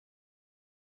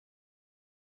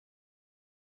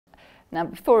Now,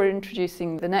 before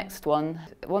introducing the next one,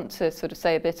 I want to sort of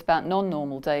say a bit about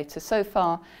non-normal data. So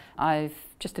far, I've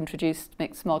just introduced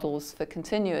mixed models for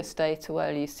continuous data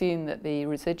where you assume that the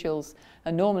residuals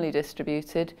are normally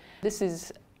distributed. This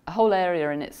is a whole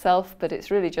area in itself, but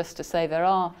it's really just to say there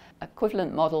are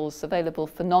equivalent models available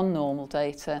for non-normal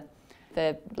data.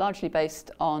 They're largely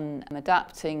based on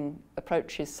adapting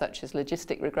approaches such as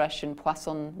logistic regression,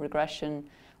 Poisson regression,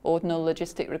 ordinal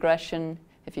logistic regression.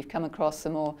 If you've come across a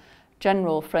more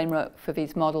general framework for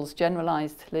these models,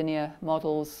 generalized linear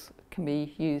models can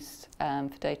be used for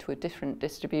data with different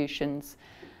distributions.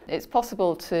 It's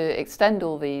possible to extend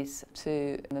all these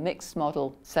to the mixed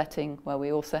model setting where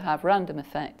we also have random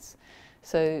effects.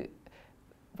 So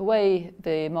the way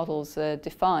the models are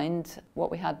defined,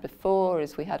 what we had before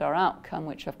is we had our outcome,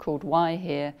 which I've called y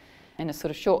here. In a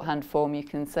sort of shorthand form, you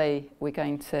can say we're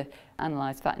going to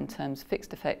analyse that in terms of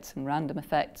fixed effects and random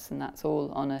effects, and that's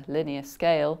all on a linear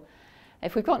scale.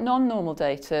 If we've got non-normal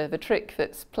data, the trick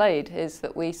that's played is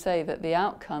that we say that the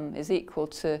outcome is equal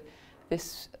to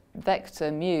this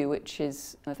vector mu, which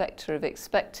is a vector of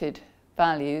expected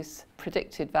values,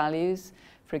 predicted values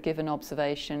for a given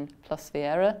observation plus the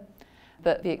error.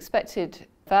 But the expected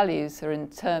values are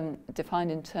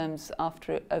defined in terms of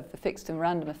the fixed and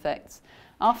random effects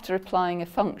after applying a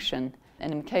function.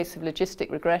 And in the case of logistic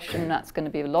regression, that's going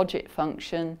to be a logic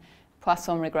function.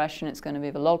 Poisson regression, it's going to be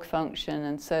the log function.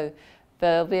 And so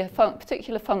there'll be a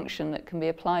particular function that can be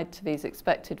applied to these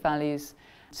expected values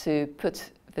to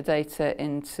put the data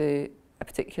into a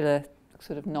particular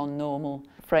sort of non-normal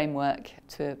framework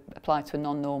to apply to a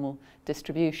non-normal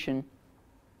distribution.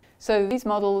 So these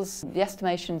models, the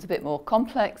estimation's a bit more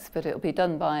complex, but it'll be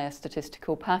done by a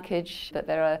statistical package. But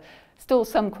there are still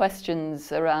some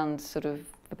questions around sort of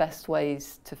the best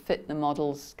ways to fit the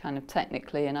models kind of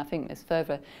technically, and I think there's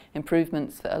further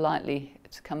improvements that are likely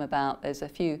to come about. There's a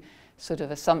few sort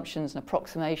of assumptions and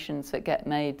approximations that get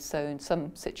made, so in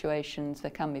some situations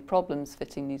there can be problems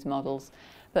fitting these models,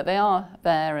 but they are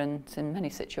there, and in many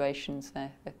situations they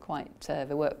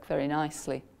work very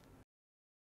nicely.